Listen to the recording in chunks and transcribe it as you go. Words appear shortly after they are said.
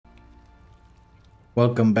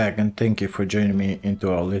Welcome back and thank you for joining me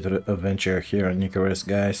into our little adventure here on Icarus,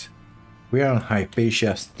 guys. We are on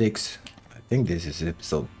Hypatia Styx. I think this is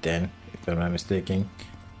episode 10, if I'm not mistaken.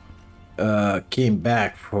 Came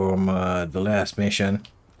back from the last mission.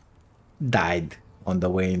 Died on the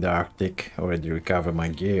way in the Arctic. Already recovered my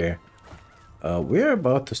gear. We're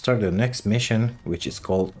about to start the next mission, which is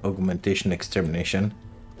called Augmentation Extermination.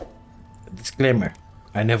 Disclaimer,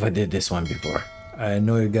 I never did this one before. I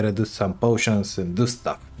know you gotta do some potions and do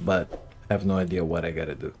stuff, but I have no idea what I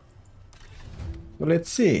gotta do. So let's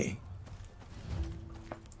see.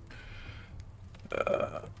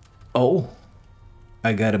 Oh,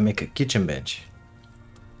 I gotta make a kitchen bench.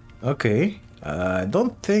 Okay, I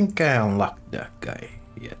don't think I unlocked that guy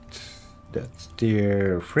yet. That's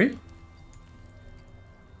tier 3.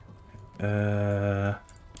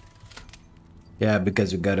 Yeah,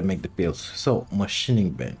 because we gotta make the pills. So,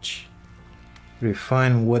 machining bench.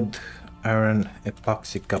 Refine wood, iron,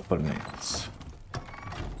 epoxy, copper nails.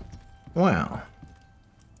 Wow.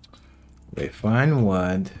 Refine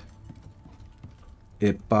wood.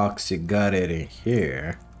 Epoxy, got it in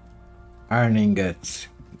here. Iron ingots,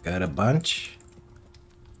 got a bunch.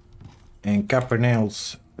 And copper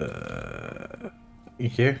nails in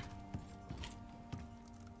here.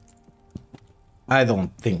 I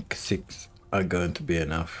don't think 6 are going to be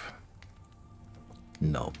enough.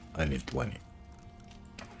 No, I need 20.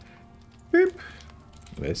 Beep.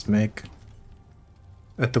 Let's make.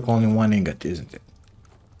 I took only 1 ingot, isn't it?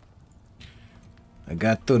 I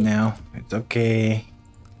got 2 now. It's okay.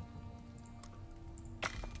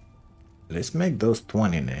 Let's make those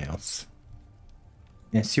 20 nails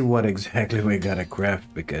and see what exactly we gotta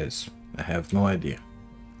craft, because I have no idea.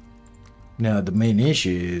 Now the main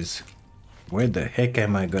issue is, where the heck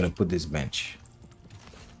am I gonna put this bench?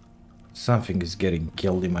 Something is getting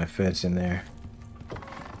killed in my fence in there.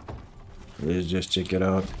 Let's just check it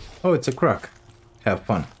out. Oh, it's a croc. Have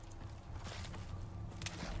fun.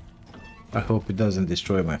 I hope it doesn't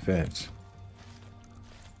destroy my fence.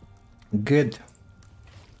 Good.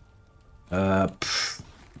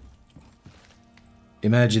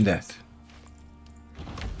 Imagine that.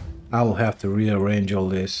 I will have to rearrange all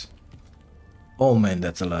this. Oh man,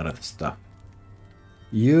 that's a lot of stuff.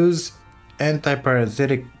 Use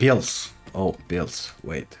antiparasitic pills. Oh, pills.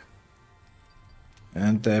 Wait.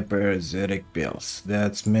 Antiparasitic pills.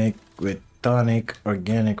 That's made with tonic,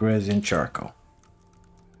 organic resin, charcoal.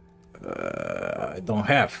 I don't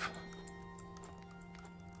have.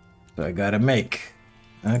 So I gotta make.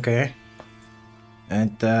 Okay.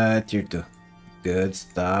 And tier 2. Good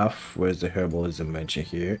stuff. Where's the herbalism mentioned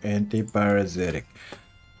here? Antiparasitic.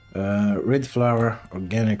 Red flour,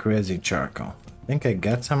 organic resin, charcoal. I think I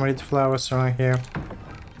got some red flowers around here.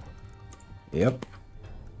 Yep.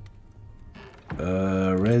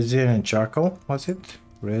 Resin and charcoal, was it?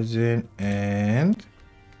 Resin and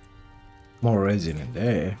more resin in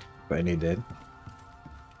there if I need it.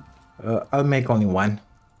 I'll make only 1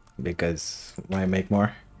 because why make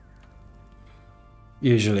more?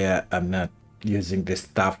 Usually I'm not using this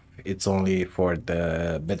stuff. It's only for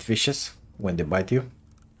the bed fishes when they bite you.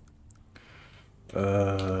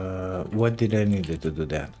 What did I need to do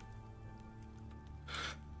that?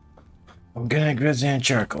 Organic resin and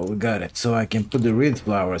charcoal, we got it. So I can put the red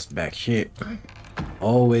flowers back here.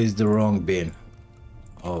 Always the wrong bin.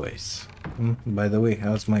 Always. By the way,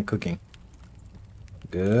 how's my cooking?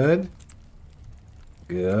 Good.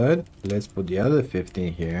 Good. Let's put the other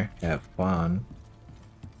 15 here. Have fun.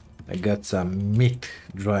 I got some meat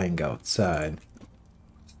drying outside.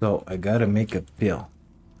 So I gotta make a pill.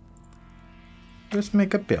 Let's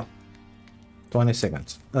make a pill. 20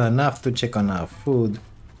 seconds. Enough to check on our food.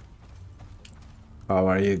 How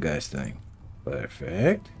are you guys doing?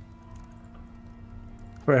 Perfect.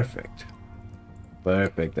 Perfect.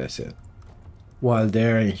 Perfect, that's it. While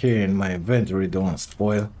they're in here in my inventory, don't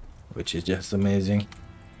spoil, which is just amazing.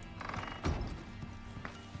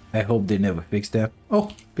 I hope they never fix that.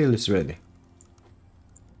 Oh, pill is ready.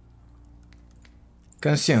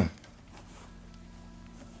 Consume.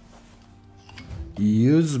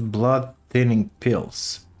 Use blood thinning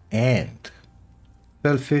pills and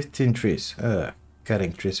fell 15 trees.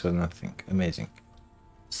 Cutting trees for nothing. Amazing.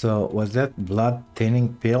 So was that blood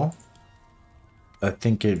thinning pill? I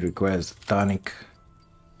think it requires tonic.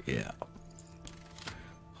 Yeah.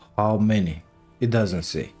 How many? It doesn't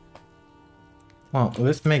say. Well,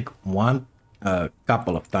 let's make 1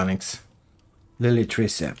 couple of tonics. Lily tree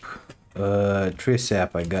sap. Tree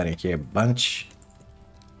sap I got in here. Bunch.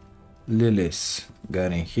 Lilies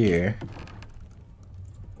got in here.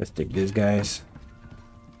 Let's take these guys.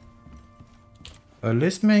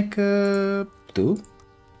 Let's make 2,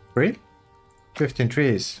 3. 15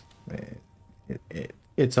 trees.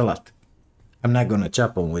 It's a lot. I'm not gonna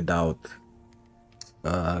chop them without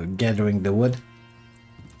gathering the wood.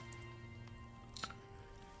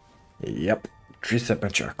 Yep, 3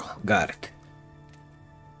 and charcoal. Got it.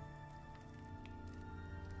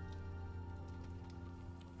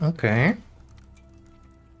 Okay.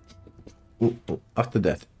 After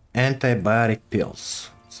that, antibiotic pills.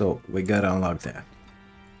 So we gotta unlock that.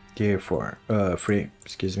 Tier 4, 3,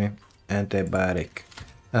 excuse me. Antibiotic.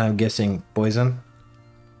 I'm guessing poison.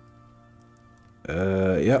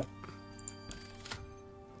 Yep.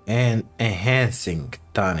 And enhancing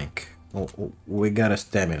tonic. We got a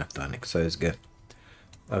stamina tonic, so it's good.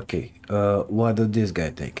 Okay, what does this guy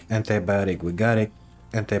take? Antibiotic, we got it.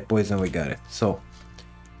 Anti-poison, we got it. So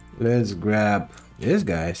let's grab this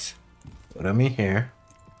guys. Put them in here.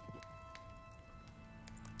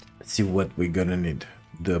 Let's see what we're gonna need.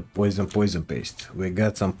 The poison paste. We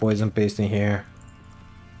got some poison paste in here.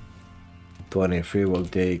 23 will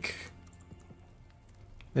take.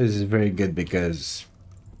 This is very good because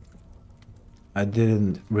I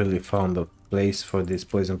didn't really found a place for this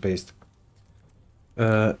poison paste.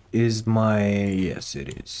 Is my... yes,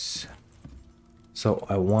 it is. So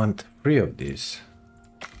I want 3 of these.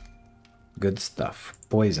 Good stuff.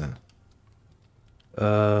 Poison.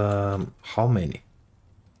 How many?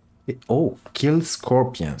 Oh, kill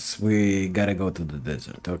scorpions. We gotta go to the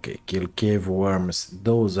desert. Okay, kill cave worms.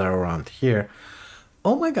 Those are around here.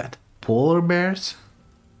 Oh my god. Polar bears?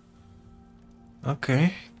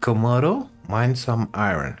 Okay. Komodo? Mine some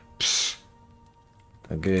iron. Psst.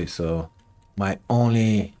 Okay, so my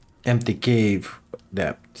only empty cave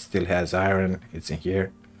that still has iron, it's in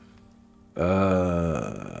here.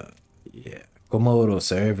 Yeah.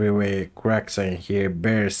 Komodos are everywhere. Cracks are in here.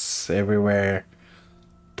 Bears everywhere.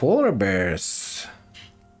 Polar bears.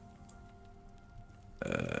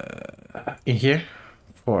 In here?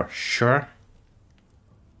 For sure.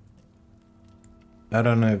 I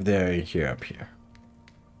don't know if they're in here up here.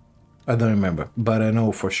 I don't remember, but I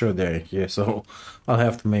know for sure they're in here, so I'll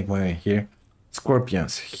have to make my way here.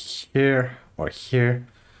 Scorpions here or here.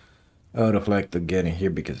 I would have liked to get in here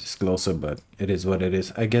because it's closer, but it is what it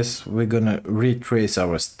is. I guess we're gonna retrace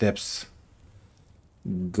our steps.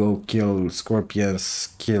 Go kill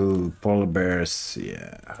scorpions, kill polar bears.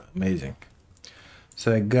 Yeah, amazing.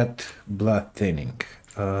 So I got blood thinning.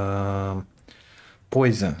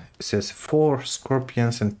 Poison. It says 4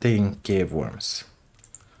 scorpions and 10 cave worms.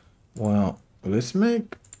 Well, let's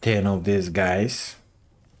make 10 of these guys.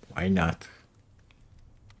 Why not?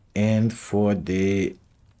 And for the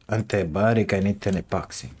antibiotic, I need 10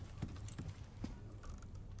 epoxy.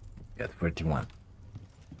 Got 41.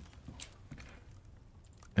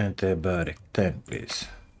 Antibiotic 10, please.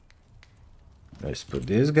 Let's put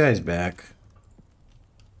these guys back.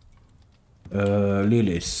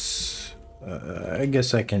 Lilies. I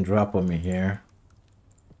guess I can drop them in here.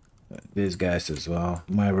 These guys as well.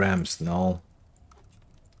 My rams, no.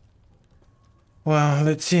 Well,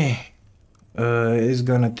 let's see. It's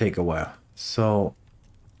gonna take a while. So,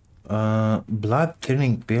 blood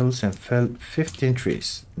thinning pills and felled 15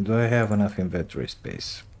 trees. Do I have enough inventory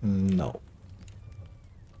space? No.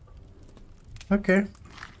 Okay.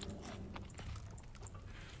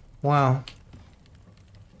 Well,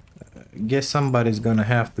 guess somebody's gonna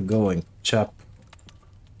have to go and chop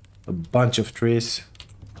a bunch of trees.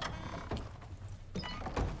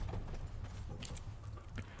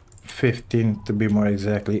 15 to be more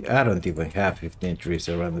exactly. I don't even have 15 trees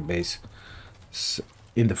around the base. So,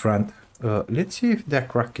 in the front. Let's see if that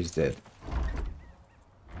croc is dead.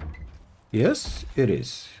 Yes, it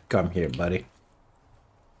is. Come here, buddy.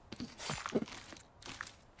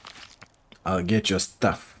 I'll get your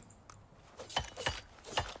stuff.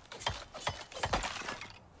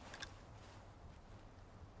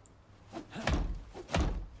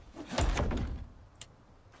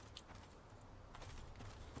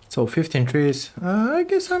 So 15 trees. I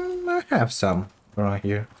guess I have some around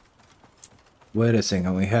here. Wait a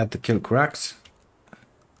second, we had to kill cracks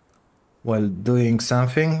while doing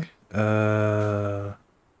something.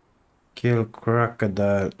 Kill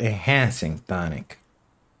crocodile enhancing tonic.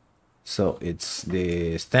 So it's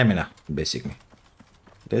the stamina, basically.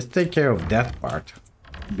 Let's take care of that part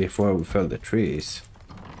before we fell the trees.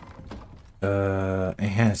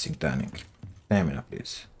 Enhancing tonic. Stamina,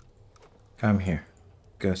 please. Come here.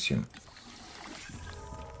 Consume.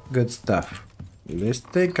 Good stuff. Let's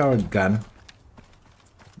take our gun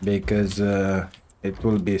because it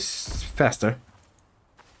will be faster.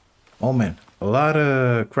 Oh man, a lot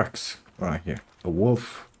of cracks right here. A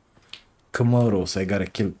wolf. Komodos, I gotta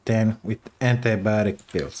kill 10 with antibiotic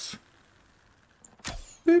pills.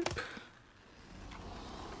 Boop.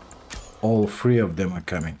 all three of them are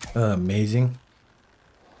coming. Amazing.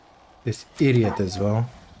 This idiot as well.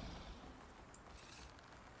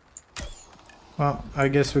 Well, I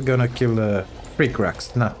guess we're gonna kill 3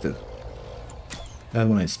 cracks, not 2. That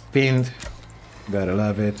one is pinned. Gotta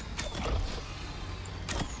love it.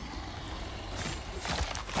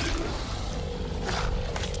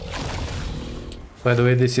 By the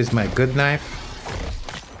way, this is my good knife.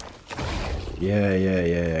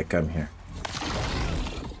 Yeah, come here.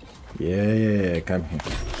 Yeah, come here.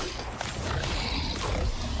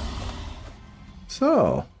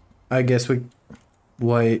 So, I guess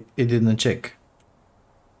why it didn't check.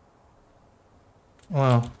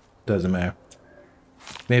 Well, doesn't matter.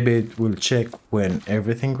 Maybe it will check when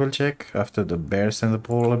everything will check after the bears and the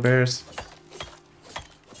polar bears.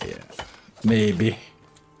 Yeah, maybe.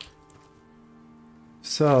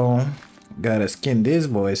 So, gotta skin these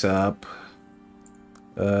boys up.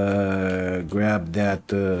 Grab that,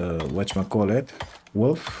 whatchamacallit,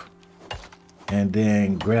 wolf. And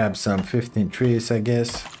then grab some 15 trees, I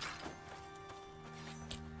guess.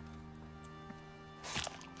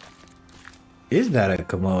 Is that a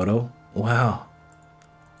Komodo? Wow.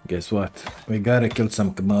 Guess what? We gotta kill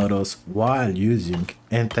some Komodos while using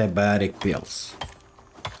antibiotic pills.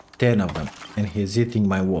 10 of them. And he's eating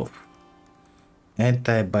my wolf.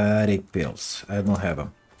 Antibiotic pills. I don't have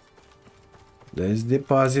them. Let's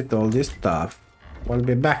deposit all this stuff. We'll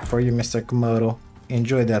be back for you, Mr. Komodo.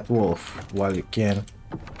 Enjoy that wolf while you can.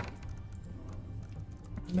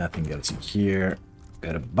 Nothing else in here.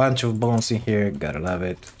 Got a bunch of bones in here. Gotta love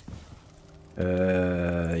it.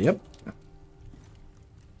 Yep.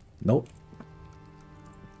 Nope.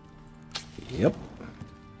 Yep.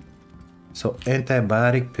 So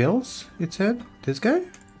antibiotic pills, it said? This guy?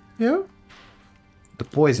 Yeah. The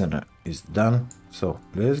poisoner is done. So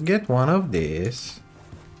let's get one of these.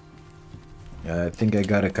 I think I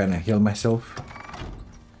gotta kind of heal myself.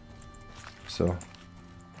 So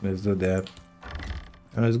let's do that.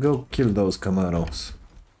 And let's go kill those Komodos.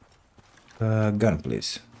 Gun,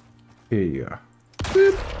 please. Here you are.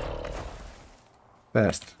 Boop.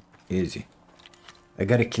 Fast. Easy. I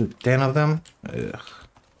gotta kill 10 of them. Ugh.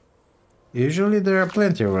 Usually there are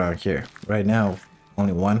plenty around here. Right now,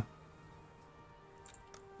 only one.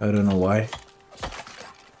 I don't know why.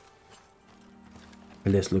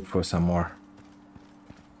 Let's look for some more.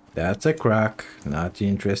 That's a crack. Not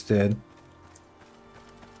interested.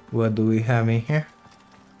 What do we have in here?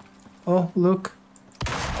 Oh, look.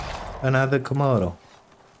 Another Komodo.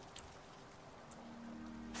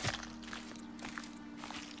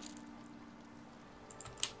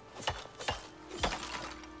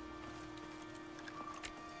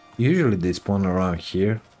 Usually they spawn around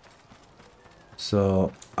here.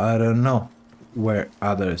 So I don't know where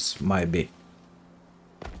others might be.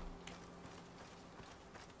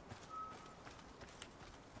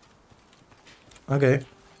 Okay.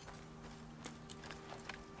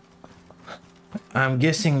 I'm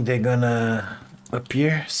guessing they're gonna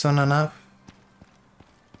appear soon enough.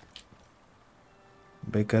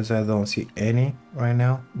 Because I don't see any right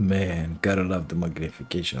now. Man, gotta love the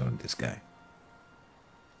magnification on this guy.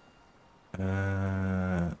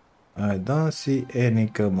 I don't see any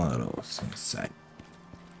Komodos inside.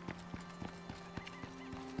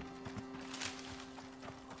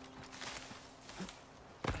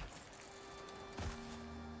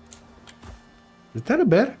 Is that a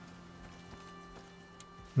bear?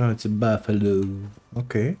 No, it's a buffalo.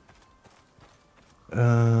 Okay.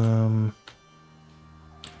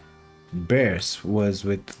 Bears was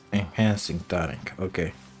with enhancing tonic.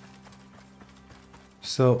 Okay.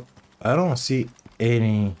 So I don't see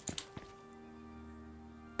any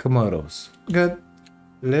Komodos. Good.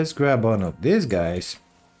 Let's grab one of these guys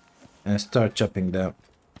and start chopping them.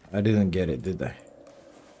 I didn't get it, did I?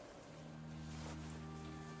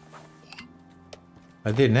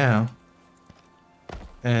 I did now.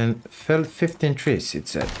 And felled 15 trees, it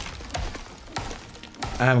said.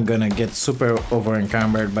 I'm gonna get super over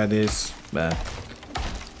encumbered by this, but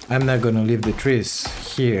I'm not gonna leave the trees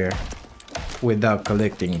here without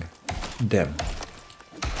collecting them.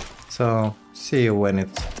 So see you when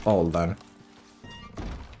it's all done.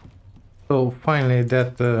 So finally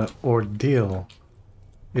that ordeal,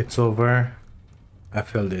 it's over. I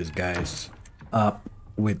fill these guys up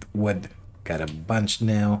with wood. Got a bunch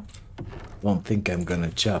now. Don't think I'm gonna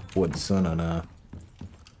chop wood soon enough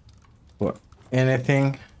for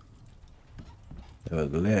anything.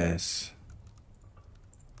 Nevertheless,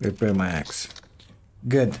 repair my axe.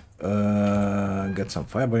 Good. Got some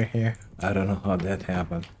fiber here. I don't know how that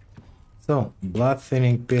happened. So blood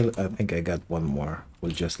thinning pill. I think I got one more.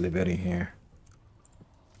 We'll just leave it in here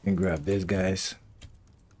and grab these guys.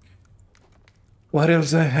 What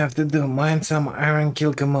else I have to do? Mine some iron,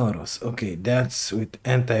 kill Komodos. Okay, that's with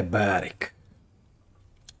antibiotic.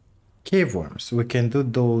 Cave worms, we can do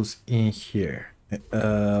those in here.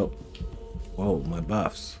 Whoa, my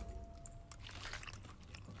buffs.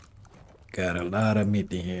 Got a lot of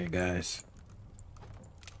meat in here, guys.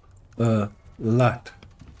 Lot.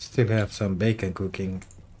 Still have some bacon cooking.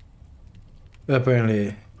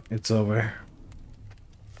 Apparently, it's over.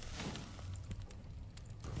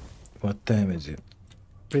 What time is it?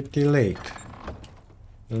 Pretty late.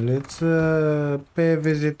 Let's pay a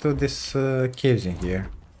visit to this caves in here.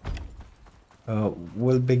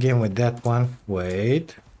 We'll begin with that one.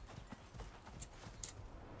 Wait.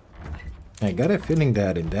 I got a feeling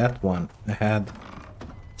that in that one I had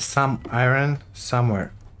some iron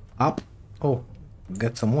somewhere up. Oh,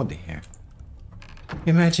 got some wood in here.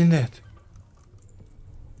 Imagine that.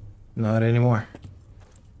 Not anymore.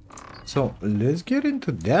 So let's get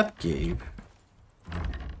into that cave.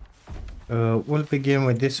 We'll begin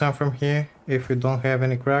with this one from here if we don't have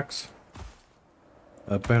any cracks.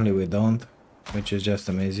 Apparently we don't, which is just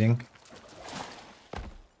amazing.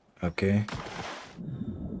 Okay.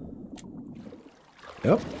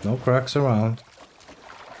 Yep, no cracks around.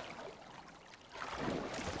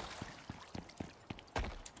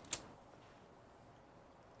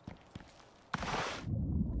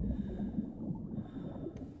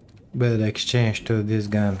 But exchange to this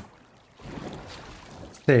gun.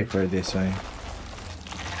 Safer this way.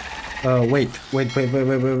 Wait,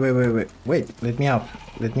 let me out.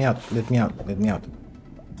 Let me out.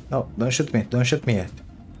 No, don't shoot me yet.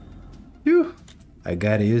 Phew. I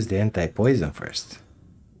gotta use the anti-poison first.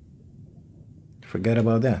 Forget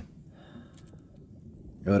about that.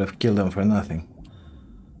 I would have killed them for nothing.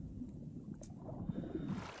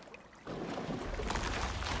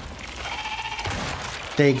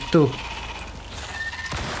 Take two.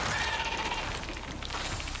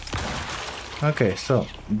 Okay, so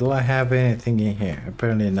do I have anything in here?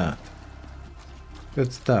 Apparently not.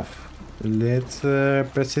 Good stuff. Let's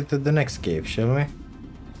proceed to the next cave, shall we?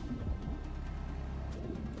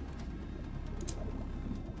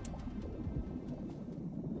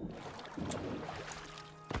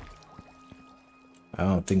 I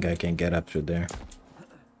don't think I can get up through there.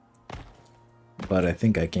 But I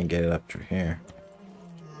think I can get it up through here.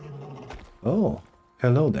 Oh,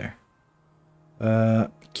 hello there.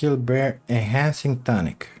 Kill bear enhancing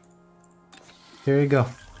tonic. Here you go.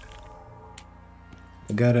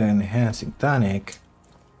 I got an enhancing tonic.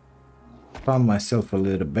 Found myself a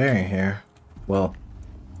little bear in here. Well,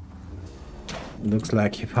 looks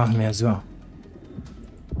like he found me as well.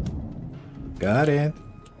 Got it.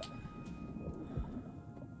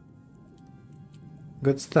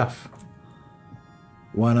 Good stuff.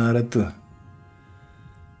 1 out of 2.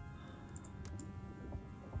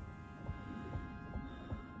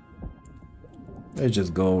 Let's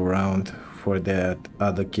just go around for that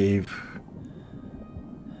other cave.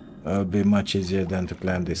 It'll be much easier than to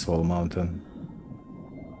climb this whole mountain.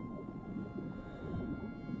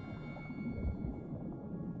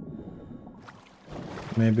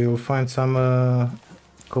 Maybe we'll find some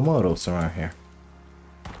Komodos around here.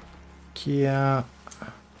 Kia.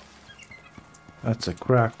 That's a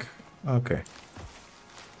crack. Okay.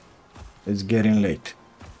 It's getting late.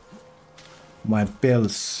 My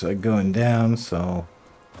pills are going down, so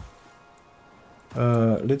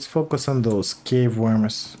let's focus on those cave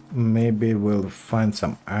worms. Maybe we'll find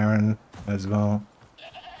some iron as well.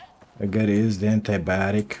 I gotta use the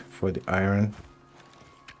antibiotic for the iron.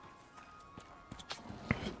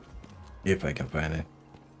 If I can find it.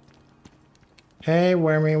 Hey,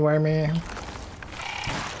 wormy, wormy.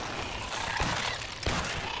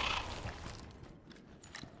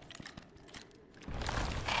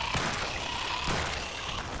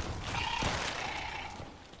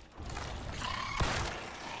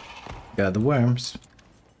 Got the worms.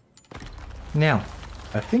 Now,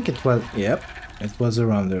 I think it was, yep, it was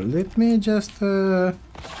around there. Let me just put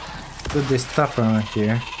this stuff around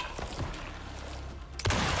here.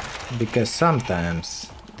 Because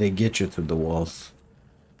sometimes they get you to the walls.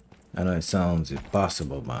 I know it sounds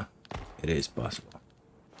impossible, but it is possible.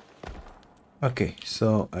 Okay,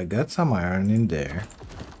 so I got some iron in there.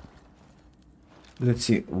 Let's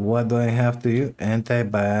see, what do I have to use?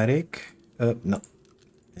 Antibiotic? No.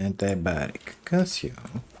 Antibiotic.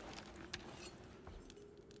 Consume.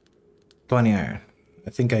 20 iron. I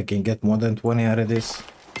think I can get more than 20 out of this.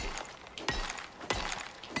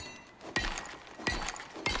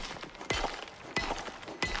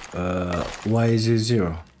 Why is it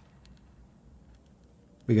 0?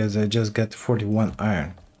 Because I just got 41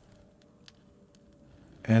 iron.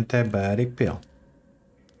 Antibiotic pill.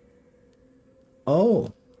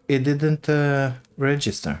 Oh, it didn't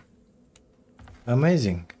register.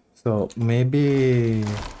 Amazing. So maybe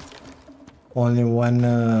only one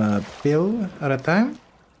pill at a time?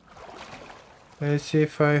 Let's see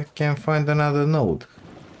if I can find another node.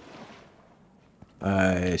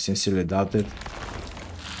 I sincerely doubt it.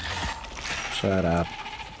 Shut up.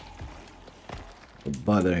 You're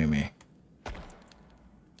bothering me.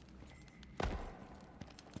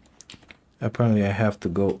 Apparently I have to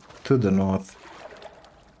go to the north.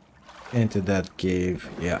 Into that cave.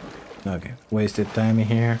 Yeah. Okay. Wasted time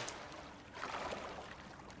here.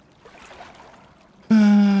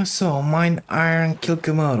 So, mine iron, kill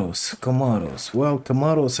Komodos. Komodos. Well,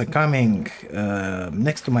 Komodos are coming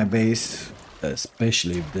next to my base,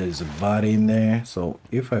 especially if there's a body in there. So,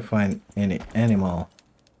 if I find any animal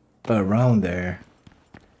around there,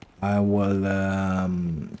 I will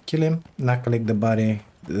kill him, not collect the body.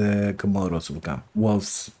 The Komodos will come.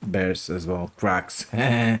 Wolves, bears as well, cracks.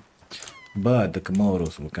 But the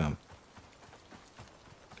Komodos will come.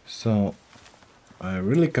 So, I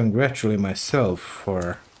really congratulate myself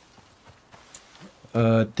for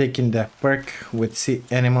taking that perk with sea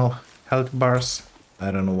animal health bars.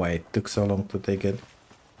 I don't know why it took so long to take it.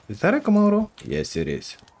 Is that a Komodo? Yes, it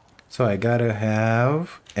is. So I gotta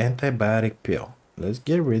have antibiotic pill. Let's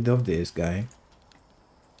get rid of this guy.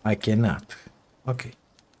 I cannot. Okay.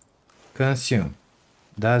 Consume.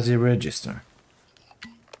 Does it register?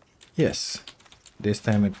 Yes. This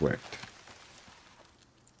time it worked.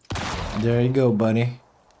 There you go, buddy.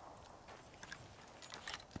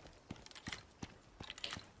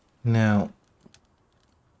 Now,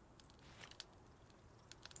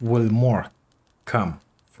 will more come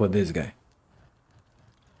for this guy?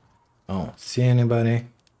 Oh, see anybody?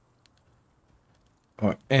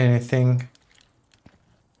 Or anything?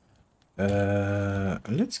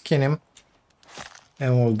 Let's skin him.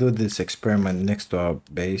 And we'll do this experiment next to our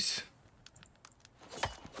base.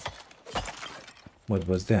 What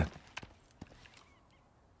was that?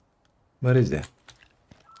 What is that?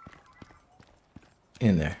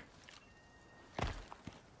 In there.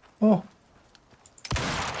 Oh.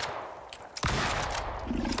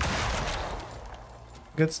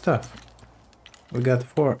 Good stuff. We got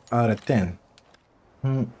 4 out of 10.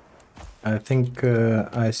 I think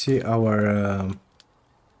I see our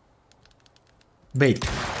bait.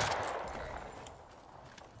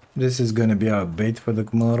 This is gonna be our bait for the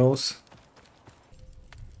Komodos.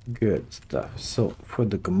 Good stuff. So for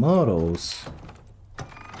the Komodos,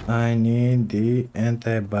 I need the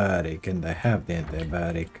antibiotic, and I have the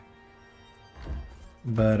antibiotic,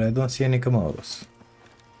 but I don't see any Komodos.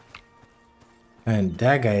 And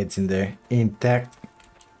that guy is in there, intact.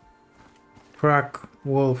 Crack,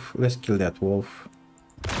 wolf. Let's kill that wolf.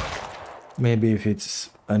 Maybe if it's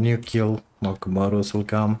a new kill, more Komodos will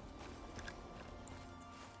come.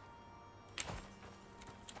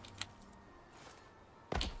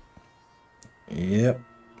 Yep.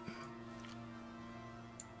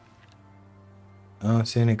 I don't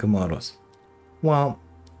see any Komodos. Well,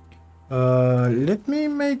 let me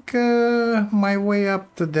make my way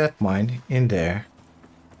up to that mine in there.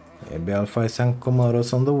 Maybe I'll find some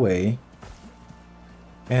Komodos on the way.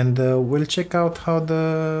 And we'll check out how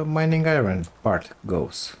the mining iron part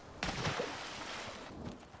goes.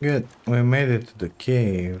 Good, we made it to the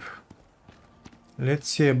cave. Let's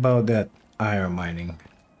see about that iron mining.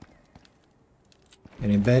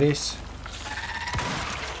 Any berries?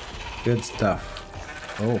 Good stuff.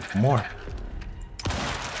 Oh, more.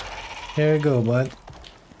 Here you go, bud.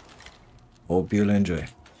 Hope you'll enjoy.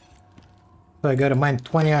 So I gotta mine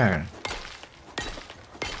 20 iron.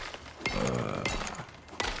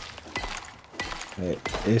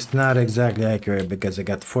 It's not exactly accurate because I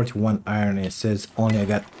got 41 iron. It says only I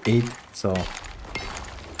got 8, so...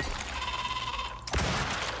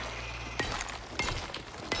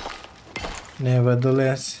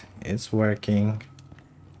 Nevertheless, it's working.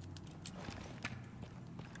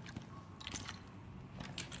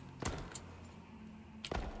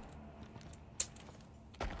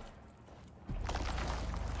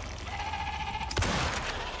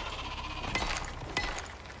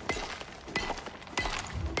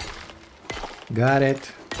 Got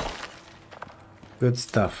it. Good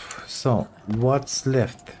stuff. So, what's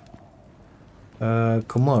left?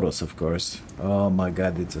 Komodos, of course. Oh my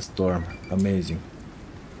god, it's a storm. Amazing.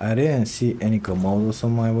 I didn't see any Komodos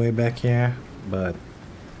on my way back here, but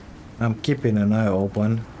I'm keeping an eye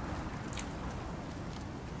open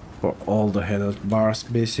for all the health bars,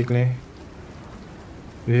 basically.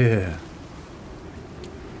 Yeah.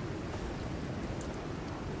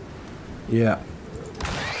 Yeah.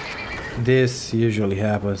 This usually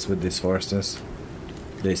happens with these horses.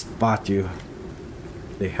 They spot you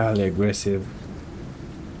they're highly aggressive,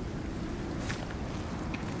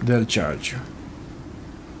 they'll charge you.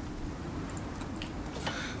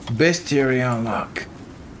 Bestiary unlock.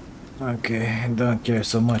 Okay, don't care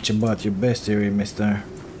so much about your bestiary, mister.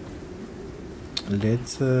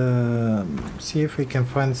 Let's see if we can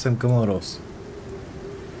find some Komodos.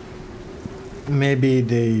 Maybe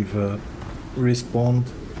they've respawned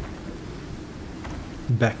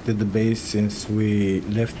back to the base since we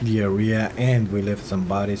left the area and we left some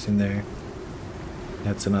bodies in there.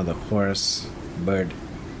 That's another horse, bird.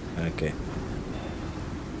 Okay.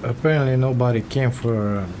 Apparently nobody came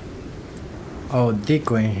for our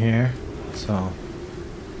decoy in here, so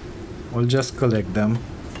we'll just collect them.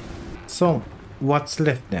 So what's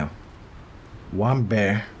left now? One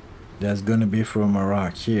bear that's gonna be from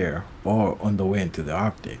around here or on the way into the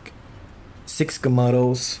Arctic. 6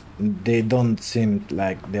 Komodos. They don't seem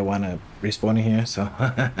like they wanna respawn here, so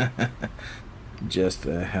just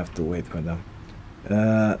have to wait for them.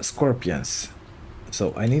 Scorpions.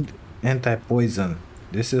 So I need anti-poison.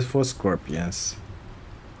 This is for scorpions.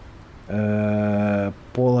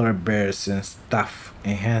 Polar bears and stuff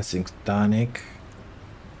enhancing tonic.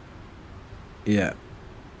 Yeah,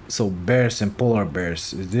 so bears and polar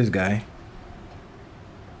bears is this guy,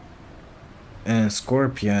 and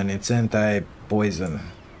scorpion it's anti-poison,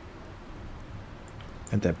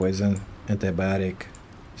 antibiotic,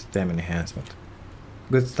 stamina enhancement,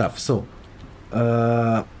 good stuff. So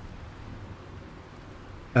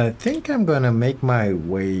I think I'm gonna make my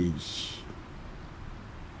way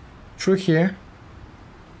through here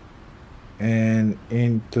and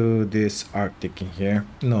into this Arctic in here.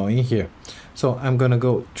 No, in here. So I'm gonna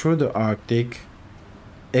go through the Arctic,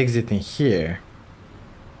 exiting here.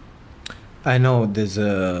 I know there's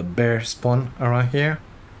a bear spawn around here.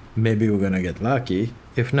 Maybe we're gonna get lucky.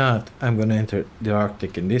 If not, I'm gonna enter the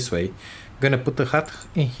Arctic in this way. Gonna put the hut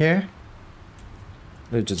in here.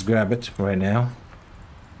 Let's just grab it right now.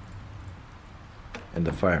 And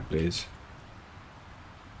the fire, please.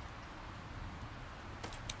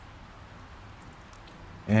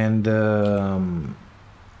 And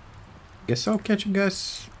guess I'll catch you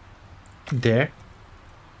guys there.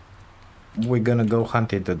 We're gonna go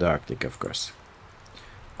hunt into the Arctic, of course.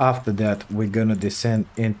 After that, we're gonna descend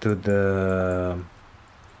into the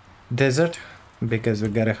desert because we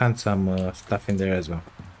gotta hunt some stuff in there as well.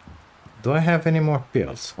 Do I have any more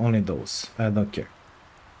pills? Only those. I don't care.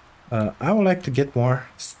 I would like to get more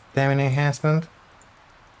stamina enhancement.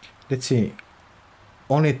 Let's see.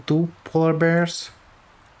 Only 2 polar bears.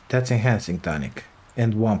 That's enhancing tonic.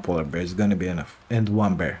 And 1 polar bear is gonna be enough. And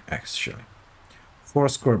 1 bear, actually. 4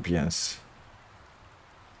 scorpions.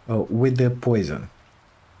 Oh, with the poison.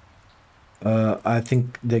 I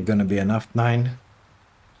think they're gonna be enough. 9.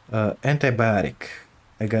 Antibiotic.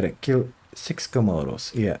 I gotta kill 6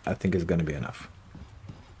 Komodos. Yeah, I think it's gonna be enough.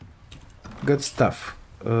 Good stuff.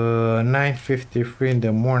 9:53 in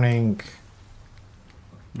the morning.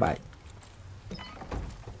 Bye.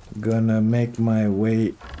 Gonna make my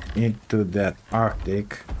way into that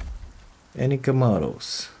Arctic. Any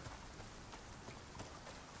Komodos?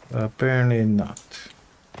 Apparently not.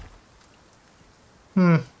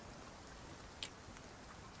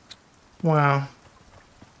 Well,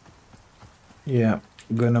 yeah,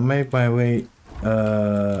 gonna make my way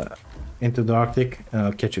into the Arctic and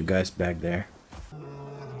I'll catch you guys back there.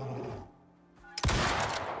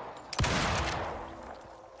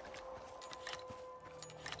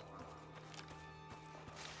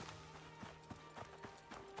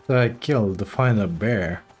 So I killed the final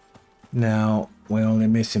bear. Now we're only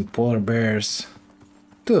missing polar bears,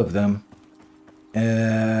 2 of them,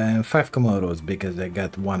 and 5 Komodos because I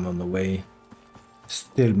got 1 on the way.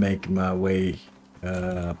 Still making my way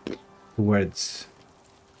towards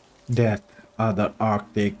that other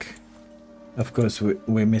Arctic. Of course,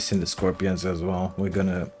 we're missing the scorpions as well. We're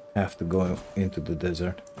gonna have to go into the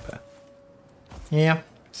desert. But yeah,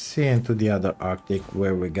 see into the other Arctic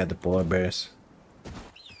where we got the polar bears.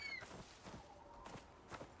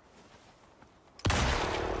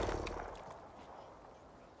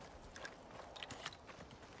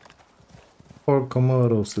 Four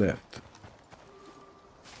Komodos left.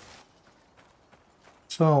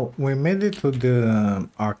 So we made it to the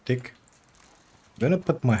Arctic. I'm gonna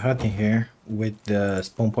put my hut in here with the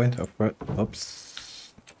spawn point of course.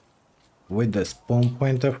 Oops. With the spawn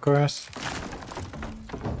point, of course.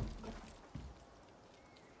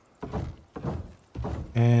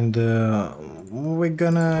 And we're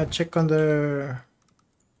gonna check on the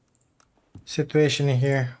situation in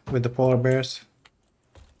here with the polar bears.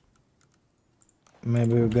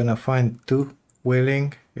 Maybe we're gonna find 2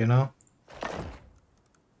 whaling, you know.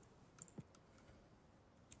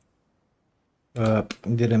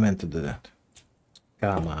 Didn't mean to do that.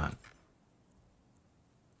 Come on.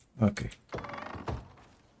 Okay.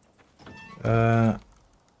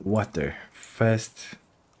 Water. Fast.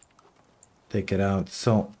 Take it out.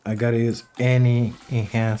 So I gotta use any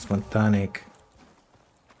enhancement tonic.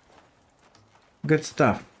 Good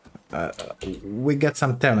stuff. We got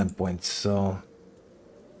some talent points, so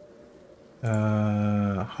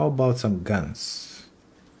how about some guns?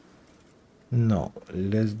 No,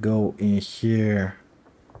 let's go in here.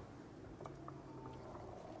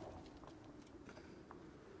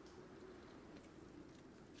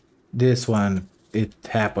 This one, it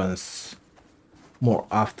happens more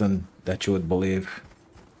often than you would believe.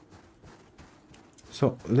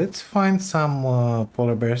 So let's find some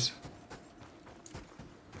polar bears.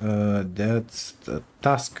 That's the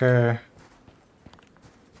Tusker.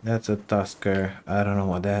 That's a Tusker. I don't know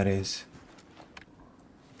what that is.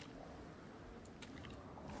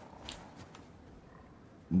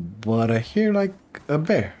 But I hear like a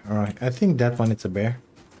bear. Alright, I think that one is a bear.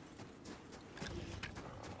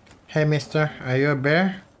 Hey mister, are you a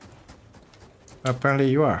bear? Apparently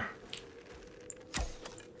you are.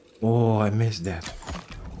 Oh, I missed that.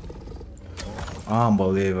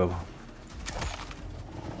 Unbelievable.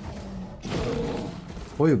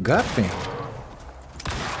 Oh, you got me.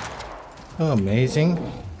 Oh, amazing.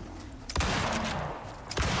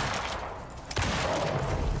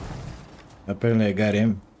 Apparently I got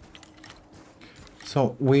him.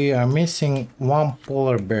 So we are missing one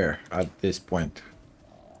polar bear at this point.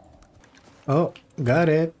 Oh, got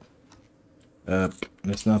it.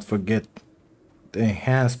 Let's not forget the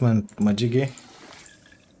enhancement majiggy.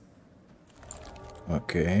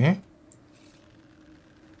 Okay.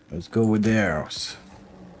 Let's go with the arrows.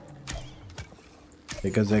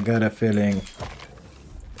 Because I got a feeling.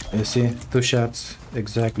 You see, 2 shots,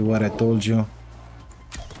 exactly what I told you.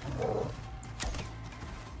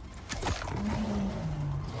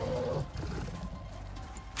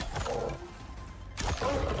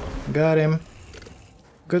 Got him.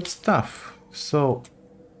 Good stuff. So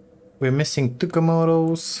we're missing 2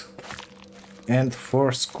 Komodos and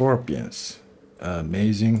 4 scorpions.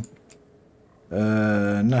 Amazing.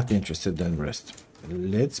 Not interested in the rest.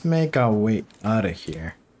 Let's make our way out of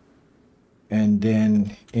here and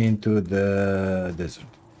then into the desert.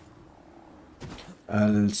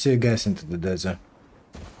 I'll see you guys into the desert.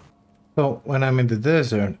 So when I'm in the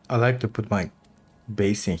desert, I like to put my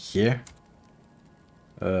base in here.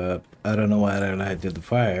 I don't know why I lighted the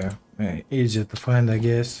fire. Easier to find, I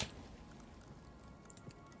guess.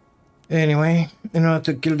 Anyway, in order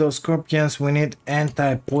to kill those scorpions, we need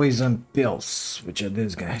anti-poison pills, which are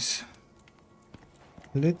these guys.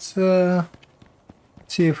 Let's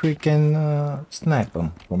see if we can snipe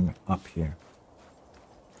them from up here.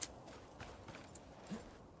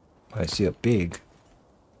 I see a pig.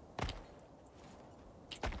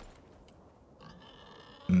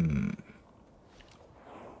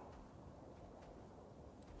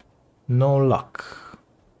 No luck.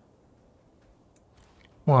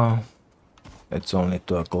 Well, it's only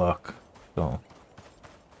 2 o'clock, so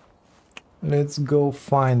let's go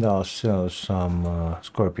find ourselves some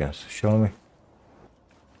scorpions, shall we?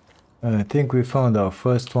 I think we found our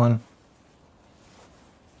first one.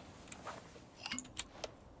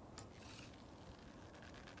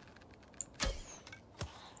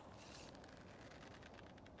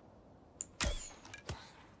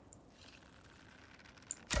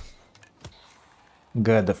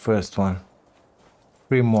 Got the first one.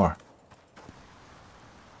 3 more.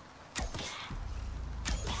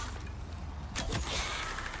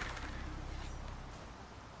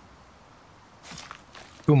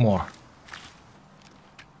 Two more.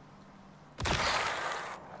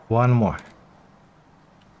 1 more.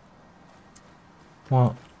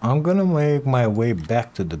 Well, I'm gonna make my way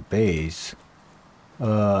back to the base.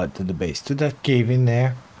 To that cave in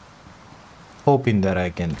there. Hoping that I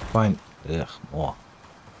can find more.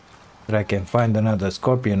 That I can find another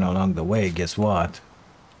scorpion along the way. Guess what?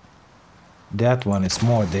 That one is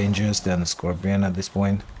more dangerous than a scorpion at this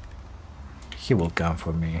point. He will come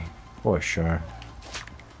for me, for sure.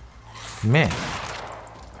 Man.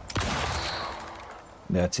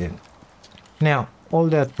 That's it. Now, all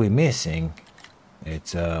that we're missing,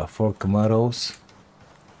 it's 4 Komodos.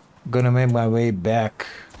 Gonna make my way back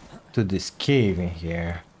to this cave in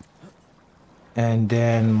here. And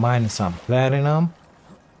then mine some platinum.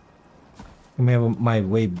 Make my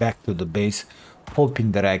way back to the base,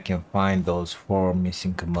 hoping that I can find those 4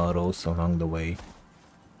 missing Komodos along the way.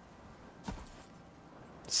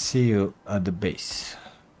 See you at the base.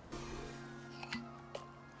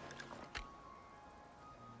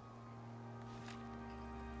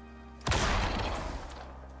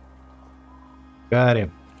 Got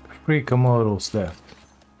him. 3 Komodos left.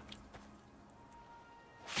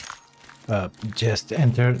 Just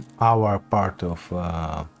entered our part of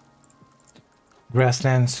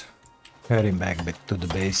grasslands. Heading back to the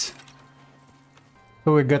base.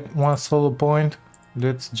 So we got 1 solo point.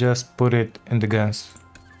 Let's just put it in the guns.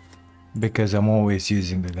 Because I'm always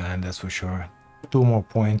using the gun, that's for sure. 2 more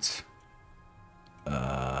points.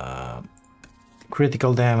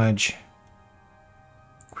 Critical damage.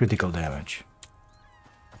 Critical damage.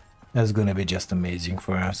 That's gonna be just amazing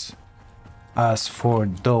for us. As for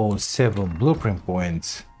those 7 blueprint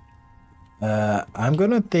points, I'm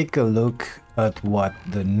gonna take a look at what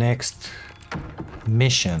the next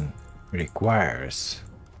mission requires.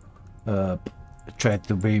 Try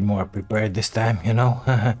to be more prepared this time, you know.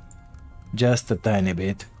 Just a tiny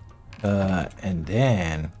bit. And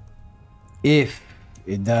then if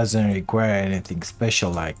it doesn't require anything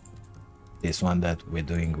special like this one that we're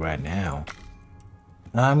doing right now,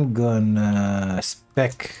 I'm gonna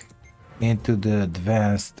spec into the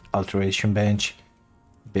advanced alteration bench,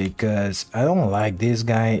 because I don't like this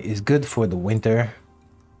guy. It's good for the winter,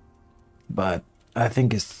 but I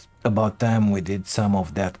think it's about time we did some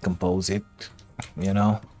of that composite, you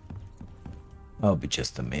know. That'll be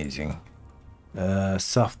just amazing.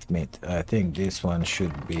 Soft meat, I think this one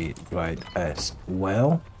should be dried as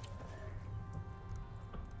well.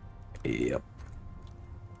 Yep.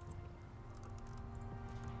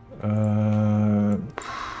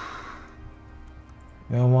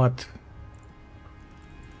 You know what?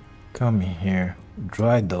 Come here,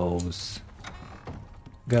 dry those.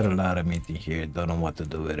 Got a lot of meat in here, don't know what to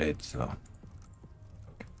do with it, so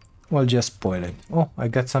we'll just spoil it. Oh, I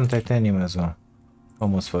got some titanium as well.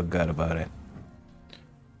 Almost forgot about it.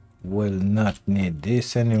 Will not need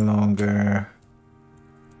this any longer.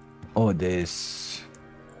 Oh, this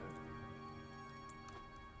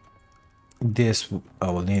I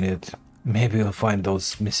will need it. Maybe we'll find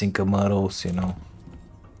those missing Komodos, you know.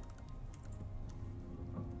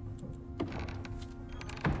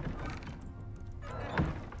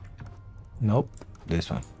 Nope, this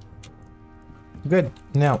one. Good.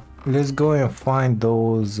 Now let's go and find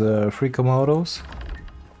those 3 Komodos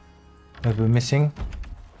that we're missing.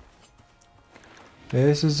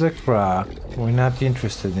 This is a croc. We're not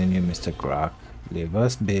interested in you, Mr. Croc. Leave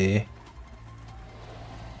us be.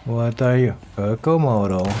 What are you? A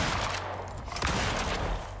Komodo.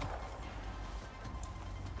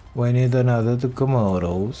 We need another 2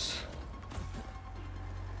 Komodos.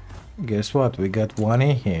 Guess what? We got 1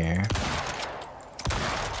 in here.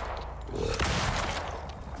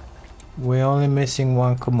 We're only missing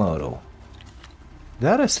 1 Komodo. Is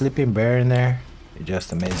that a sleeping bear in there? You're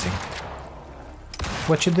just amazing.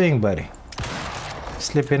 What you doing, buddy?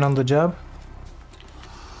 Sleeping on the job?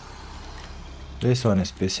 This one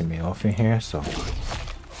is pissing me off in here, so...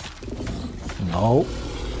 No.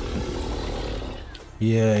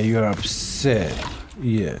 Yeah, you're upset.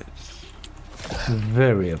 Yes.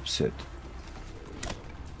 Very upset.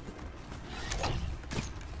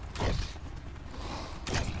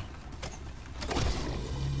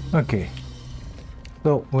 Okay,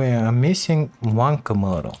 so we are missing 1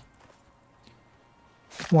 Komodo.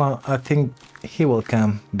 Well, I think he will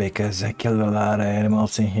come because I killed a lot of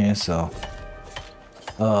animals in here, so...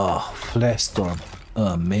 Oh, flash storm.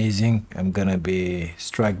 Amazing. I'm gonna be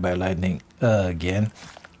struck by lightning again.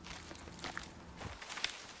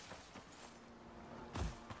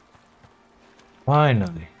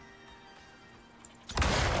 Finally.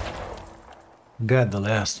 Got the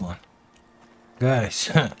last one. Guys,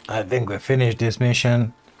 I think we finished this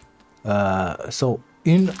mission. So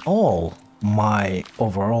in all, my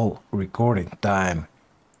overall recording time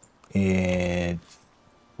is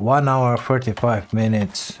 1 hour 45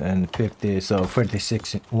 minutes and 50, so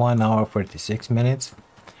 36, 1 hour 46 minutes,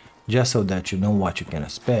 just so that you know what you can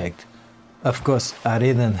expect. Of course, I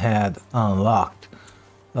didn't had unlocked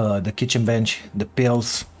the kitchen bench, the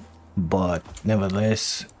pills, but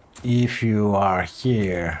nevertheless, if you are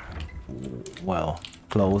here, well,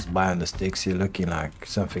 close by on the Styx, you're looking like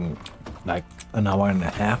something like an hour and a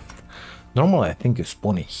half. Normally I think you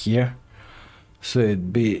spawn it here, so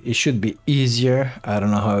it should be easier. I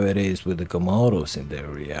don't know how it is with the Komodos in the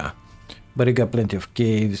area, but you got plenty of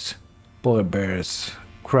caves, polar bears,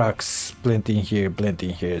 crocs, plenty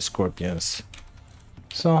here, scorpions.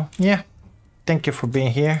 So yeah, thank you for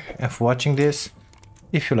being here and for watching this.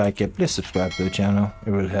 If you like it, please subscribe to the channel, it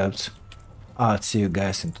really helps. I'll see you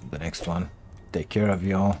guys into the next one. Take care of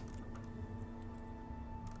y'all.